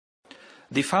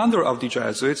The founder of the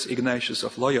Jesuits, Ignatius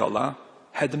of Loyola,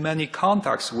 had many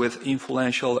contacts with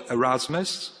influential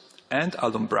Erasmists and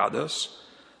Alumbrados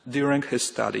during his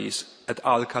studies at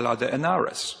Alcalá de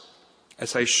Henares,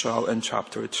 as I show in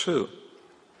chapter 2.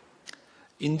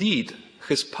 Indeed,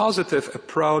 his positive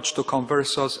approach to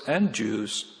conversos and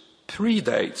Jews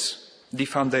predates the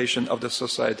foundation of the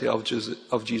Society of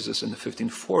Jesus in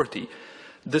 1540,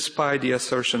 despite the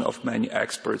assertion of many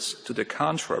experts to the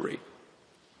contrary.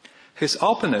 His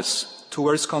openness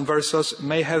towards conversos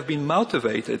may have been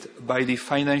motivated by the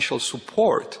financial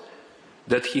support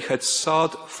that he had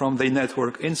sought from the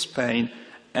network in Spain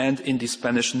and in the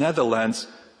Spanish Netherlands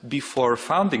before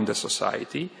founding the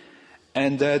society,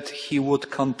 and that he would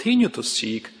continue to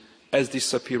seek as the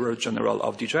Superior General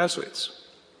of the Jesuits.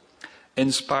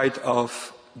 In spite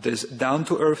of this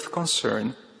down-to-earth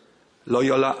concern,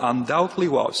 Loyola undoubtedly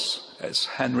was, as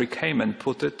Henry Kamen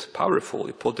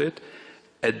powerfully put it,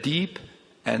 a deep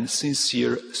and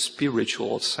sincere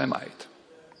spiritual Semite.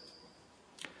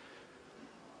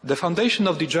 The foundation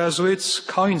of the Jesuits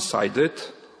coincided,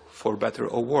 for better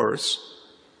or worse,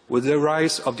 with the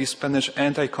rise of the Spanish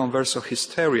anti-converso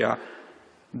hysteria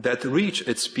that reached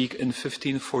its peak in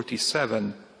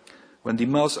 1547, when the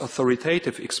most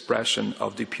authoritative expression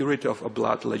of the purity of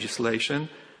blood legislation,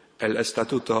 El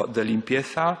Estatuto de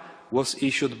Limpieza, was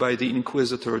issued by the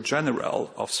Inquisitor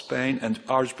General of Spain and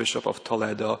Archbishop of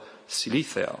Toledo,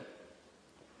 Silitheo.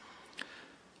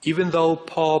 Even though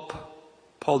Pope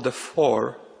Paul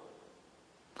IV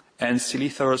and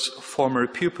Silitheo's former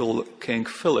pupil, King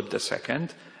Philip II,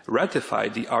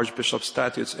 ratified the Archbishop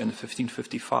Statutes in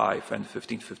 1555 and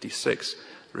 1556,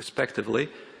 respectively,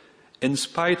 in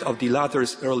spite of the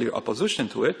latter's earlier opposition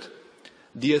to it,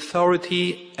 the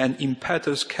authority and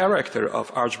impetuous character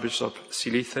of Archbishop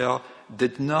Silitheo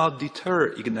did not deter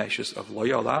Ignatius of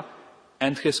Loyola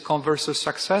and his converso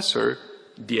successor,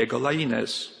 Diego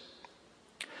Lainez.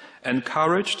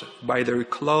 Encouraged by their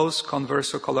close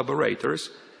converso collaborators,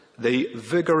 they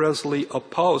vigorously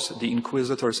opposed the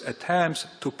Inquisitor's attempts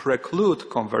to preclude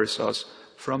conversos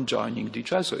from joining the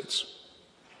Jesuits.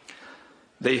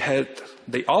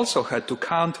 They also had to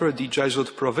counter the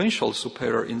Jesuit provincial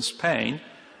superior in Spain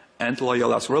and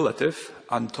Loyola's relative,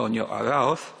 Antonio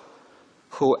Arauz,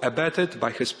 who, abetted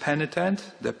by his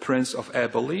penitent, the Prince of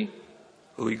Eboli,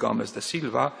 Luis Gomez de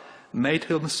Silva, made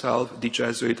himself the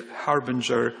Jesuit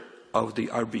harbinger of the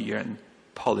Arabian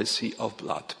policy of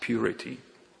blood purity.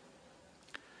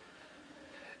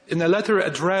 In a letter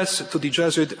addressed to the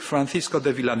Jesuit Francisco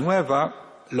de Villanueva,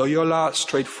 Loyola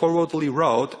straightforwardly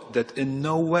wrote that in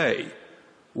no way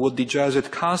would the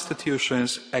Jesuit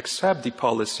constitutions accept the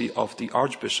policy of the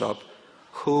Archbishop,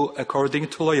 who, according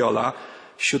to Loyola,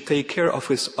 should take care of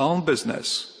his own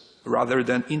business rather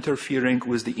than interfering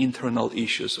with the internal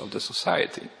issues of the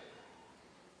society.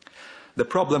 The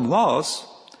problem was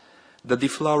that the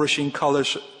flourishing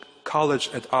college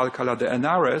at Alcalá de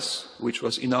Henares, which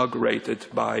was inaugurated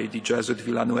by the Jesuit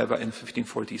Villanueva in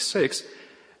 1546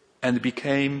 and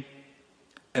became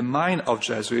a mine of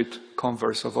Jesuit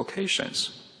converso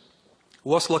vocations,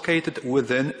 was located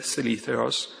within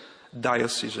Silitheo's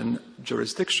diocesan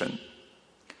jurisdiction.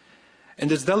 In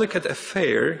this delicate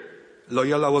affair,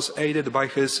 Loyola was aided by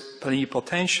his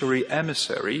plenipotentiary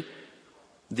emissary,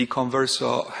 the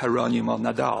converso Jerónimo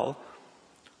Nadal,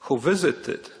 who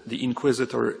visited the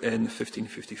Inquisitor in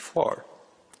 1554.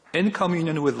 In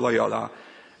communion with Loyola,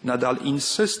 Nadal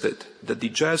insisted that the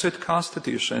Jesuit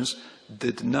constitutions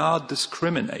did not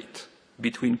discriminate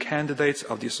between candidates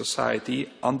of the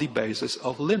society on the basis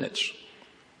of lineage.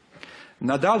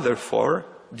 Nadal, therefore,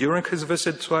 during his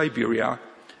visit to Iberia,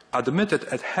 admitted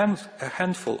a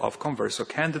handful of converso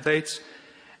candidates,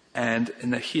 and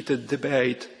in a heated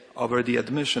debate over the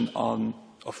admission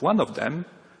of one of them,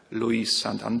 Luis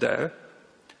Santander,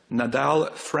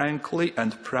 Nadal frankly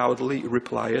and proudly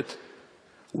replied,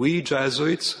 "We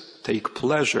Jesuits take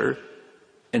pleasure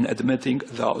in admitting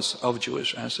those of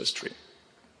Jewish ancestry."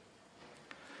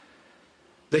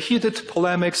 The heated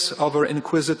polemics over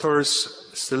Inquisitor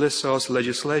Siliceo's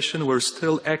legislation were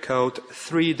still echoed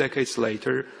 3 decades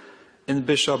later in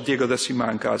Bishop Diego de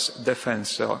Simanca's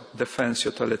Defensio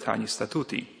Toledani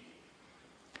Statuti,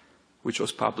 which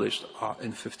was published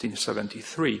in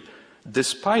 1573,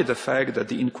 despite the fact that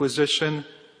the Inquisition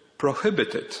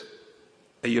prohibited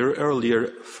a year earlier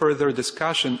further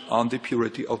discussion on the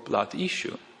purity of blood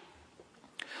issue.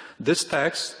 This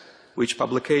text, which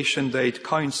publication date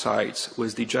coincides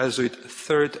with the Jesuit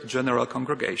Third General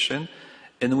Congregation,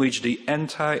 in which the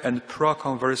anti- and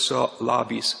pro-converso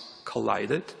lobbies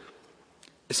collided,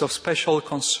 is of special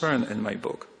concern in my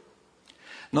book.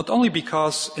 Not only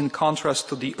because, in contrast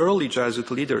to the early Jesuit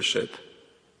leadership,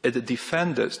 It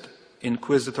defended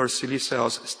Inquisitor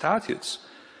Siliceo's statutes,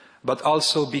 but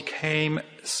also became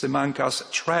Symanka's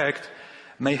tract,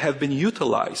 may have been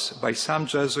utilized by some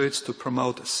Jesuits to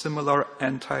promote similar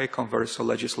anti-converso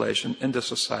legislation in the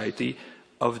Society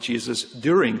of Jesus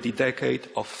during the decade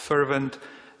of fervent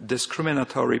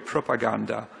discriminatory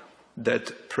propaganda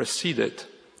that preceded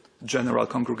General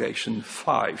Congregation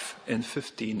 5 in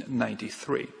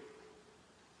 1593.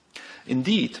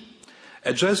 Indeed,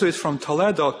 a Jesuit from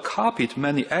Toledo copied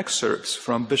many excerpts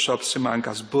from Bishop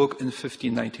Symanka's book in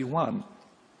 1591.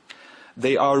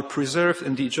 They are preserved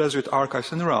in the Jesuit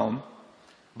archives in Rome,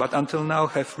 but until now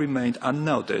have remained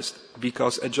unnoticed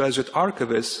because a Jesuit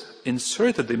archivist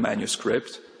inserted the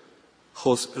manuscript,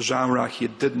 whose genre he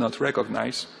did not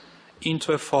recognize,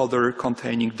 into a folder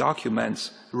containing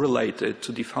documents related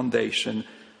to the foundation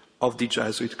of the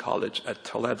Jesuit College at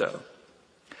Toledo.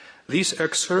 These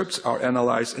excerpts are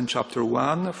analyzed in Chapter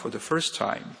 1 for the first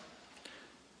time.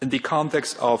 In the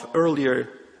context of earlier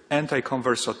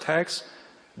anti-converso texts,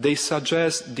 they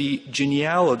suggest the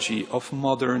genealogy of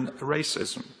modern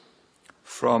racism,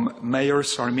 from Mayor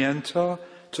Sarmiento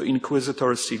to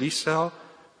Inquisitor Siliceo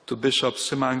to Bishop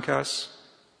Symankas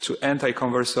to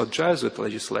anti-converso Jesuit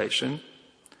legislation,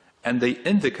 and they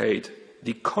indicate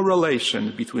the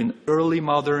correlation between early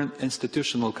modern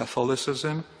institutional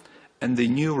Catholicism and the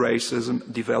new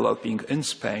racism developing in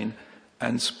Spain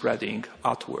and spreading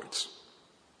outwards.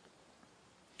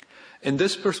 In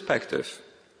this perspective,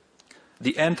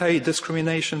 the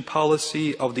anti-discrimination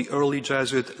policy of the early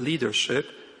Jesuit leadership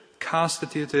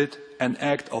constituted an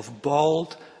act of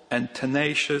bold and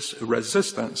tenacious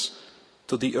resistance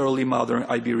to the early modern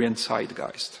Iberian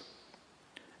zeitgeist.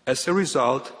 As a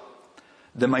result,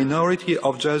 the minority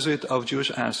of Jesuits of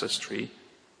Jewish ancestry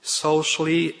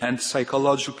socially and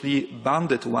psychologically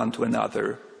bonded one to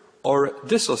another or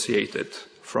dissociated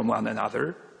from one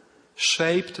another,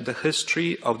 shaped the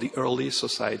history of the early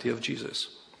Society of Jesus.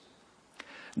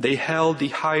 They held the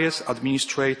highest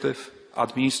administrative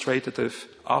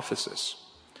offices,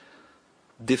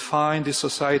 defined the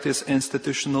Society's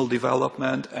institutional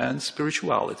development and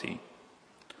spirituality,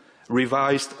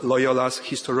 revised Loyola's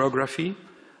historiography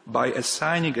by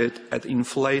assigning it an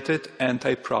inflated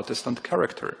anti-Protestant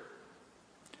character,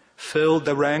 filled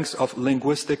the ranks of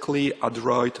linguistically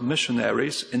adroit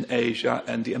missionaries in Asia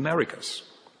and the Americas,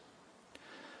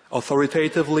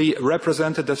 authoritatively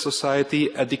represented the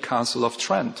Society at the Council of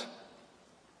Trent,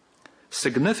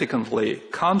 significantly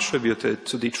contributed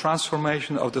to the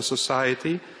transformation of the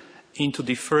Society into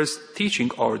the first teaching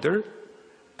order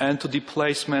and to the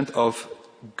placement of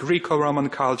Greco-Roman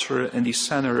culture in the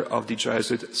center of the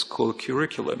Jesuit school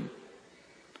curriculum.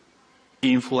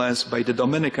 Influenced by the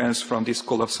Dominicans from the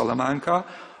School of Salamanca,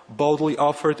 boldly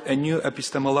offered a new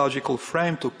epistemological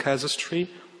frame to casuistry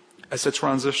as a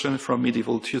transition from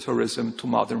medieval tutorism to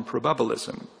modern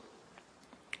probabilism,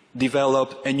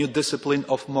 developed a new discipline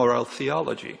of moral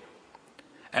theology,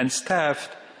 and staffed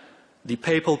the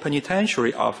papal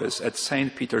penitentiary office at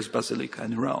St. Peter's Basilica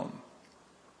in Rome.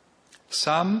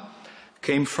 Some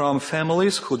came from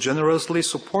families who generously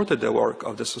supported the work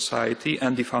of the Society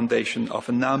and the foundation of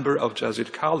a number of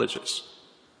Jesuit colleges.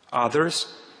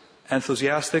 Others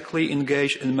enthusiastically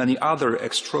engaged in many other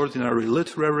extraordinary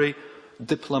literary,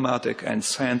 diplomatic, and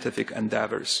scientific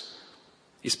endeavors.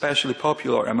 Especially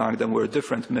popular among them were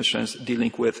different missions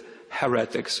dealing with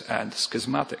heretics and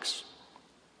schismatics.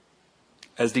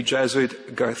 As the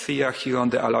Jesuit Garcia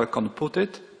Giron de Alarcón put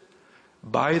it,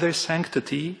 by their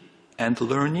sanctity and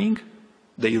learning,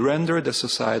 they rendered the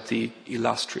Society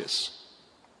illustrious.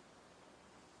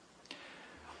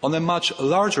 On a much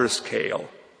larger scale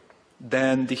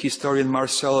than the historian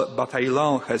Marcel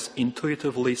Bataillon has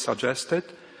intuitively suggested,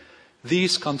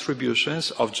 these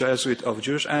contributions of Jesuits of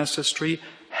Jewish ancestry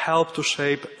helped to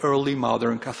shape early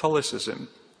modern Catholicism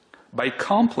by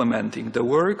complementing the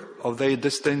work of their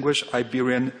distinguished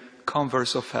Iberian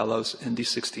converso fellows in the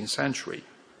 16th century,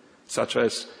 such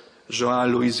as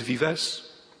Joan Luis Vives,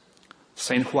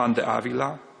 Saint Juan de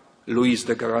Avila, Luis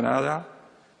de Granada,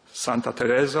 Santa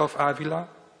Teresa of Avila,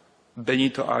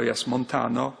 Benito Arias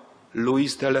Montano,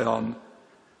 Luis de Leon,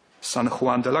 San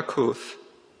Juan de la Cruz,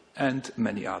 and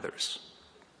many others.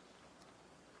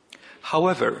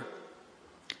 However,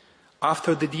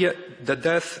 after the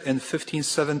death in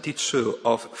 1572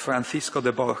 of Francisco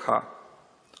de Borja,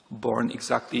 born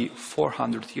exactly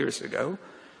 400 years ago,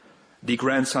 the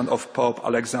grandson of Pope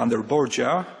Alexander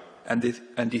Borgia and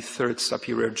the third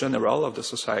superior general of the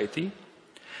Society,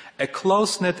 a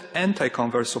close-knit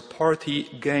anti-converso party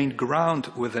gained ground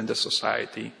within the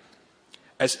Society,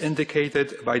 as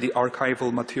indicated by the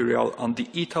archival material on the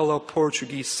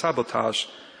Italo-Portuguese sabotage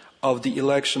of the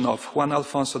election of Juan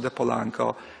Alfonso de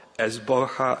Polanco as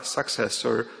Borja's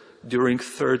successor during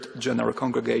Third General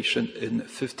Congregation in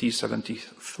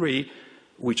 1573,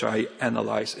 which I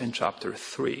analyze in chapter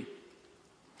 3.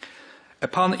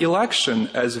 Upon election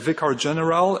as Vicar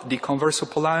General, the Converso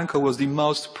Polanco was the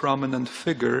most prominent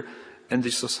figure in the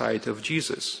Society of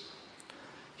Jesus.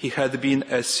 He had been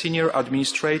a senior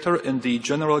administrator in the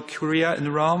General Curia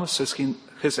in Rome since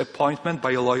his appointment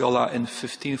by Loyola in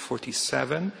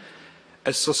 1547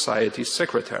 as Society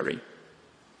Secretary.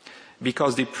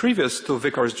 Because the previous two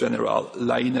Vicars General,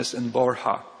 Lainez and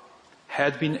Borja,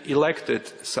 had been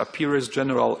elected Superiors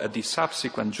General at the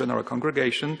subsequent General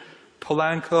Congregation,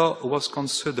 Polanco was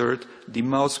considered the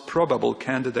most probable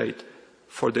candidate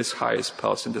for this highest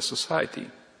post in the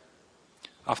society.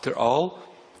 After all,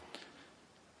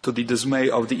 to the dismay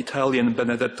of the Italian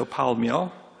Benedetto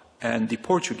Palmio and the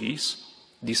Portuguese,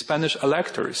 the Spanish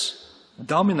electors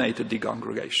dominated the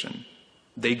congregation.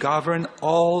 They governed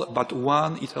all but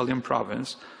one Italian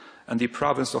province, and the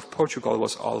province of Portugal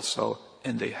was also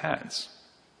in their hands.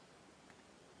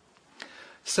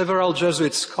 Several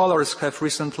Jesuit scholars have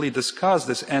recently discussed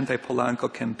this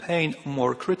anti-Polanco campaign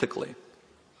more critically.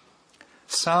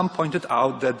 Some pointed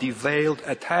out that the veiled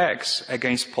attacks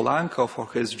against Polanco for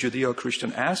his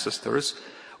Judeo-Christian ancestors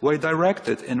were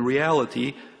directed in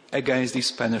reality against the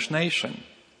Spanish nation.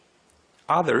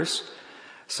 Others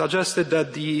suggested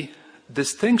that the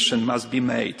distinction must be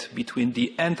made between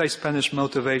the anti-Spanish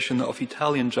motivation of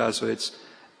Italian Jesuits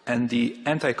and the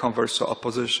anti-Converso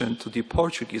opposition to the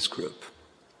Portuguese group.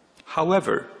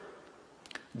 However,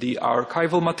 the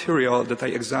archival material that I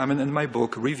examine in my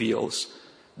book reveals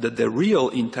that the real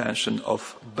intention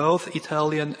of both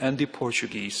Italian and the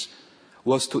Portuguese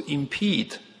was to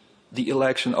impede the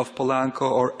election of Polanco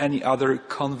or any other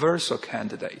Converso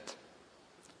candidate.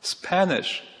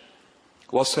 Spanish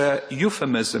was a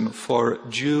euphemism for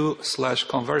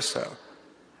Jew/Converso,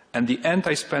 and the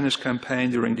anti-Spanish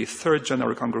campaign during the Third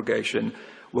General Congregation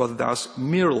was thus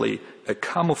merely a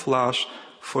camouflage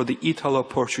for the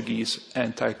Italo-Portuguese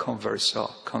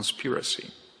anti-Converso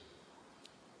conspiracy.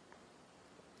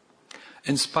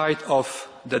 In spite of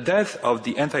the death of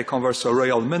the anti-Converso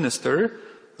royal minister,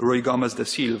 Rui Gomes de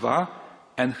Silva,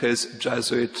 and his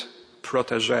Jesuit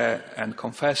protege and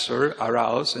confessor,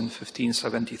 Arauz, in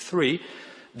 1573,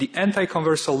 the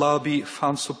anti-Converso lobby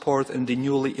found support in the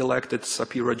newly elected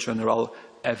Superior General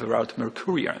Everard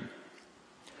Mercurian,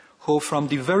 who from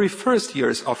the very first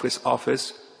years of his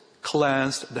office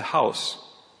cleansed the house.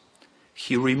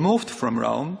 He removed from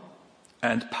Rome,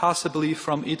 and possibly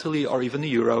from Italy or even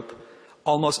Europe,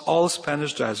 almost all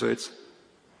Spanish Jesuits,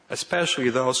 especially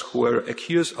those who were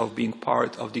accused of being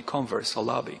part of the Converso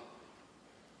lobby.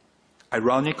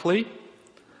 Ironically,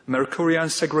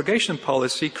 Mercurian's segregation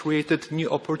policy created new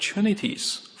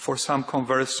opportunities for some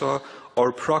Converso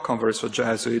or pro-Converso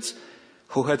Jesuits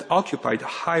who had occupied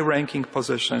high-ranking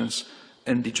positions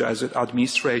in the Jesuit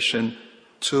administration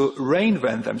to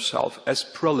reinvent themselves as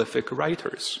prolific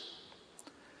writers.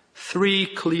 Three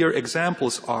clear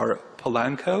examples are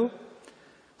Polanco,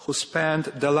 who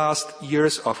spent the last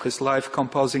years of his life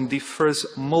composing the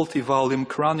first multi-volume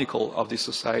chronicle of the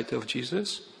Society of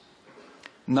Jesus,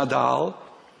 Nadal,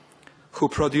 who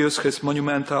produced his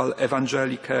monumental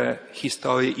Evangelicae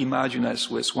Historiae Imagines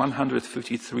with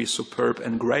 153 superb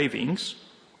engravings,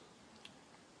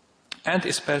 and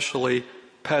especially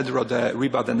Pedro de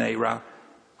Ribadeneyra,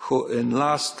 who in the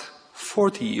last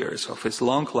 40 years of his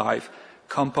long life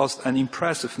composed an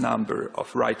impressive number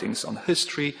of writings on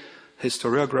history,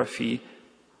 historiography,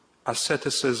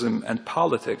 asceticism, and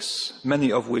politics,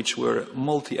 many of which were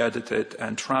multi-edited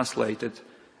and translated,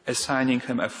 assigning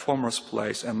him a foremost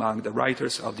place among the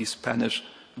writers of the Spanish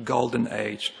Golden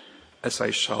Age, as I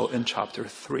show in chapter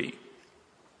 3.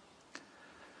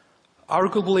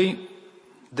 Arguably,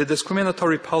 the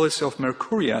discriminatory policy of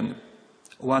Mercurian,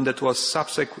 one that was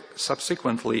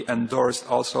subsequently endorsed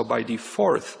also by the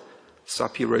fourth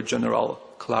Superior General,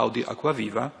 Claudio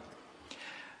Acquaviva,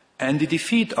 and the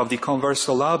defeat of the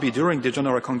Converso lobby during the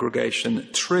General Congregation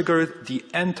triggered the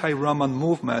anti-Roman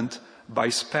movement by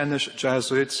Spanish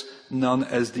Jesuits known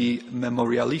as the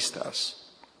Memorialistas.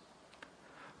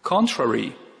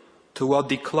 Contrary to what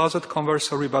the closet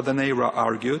Converso Ribadeneyra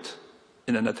argued,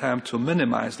 in an attempt to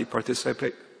minimize the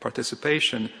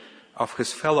participation of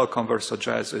his fellow Converso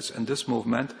Jesuits in this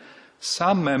movement,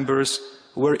 some members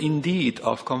were indeed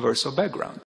of Converso background.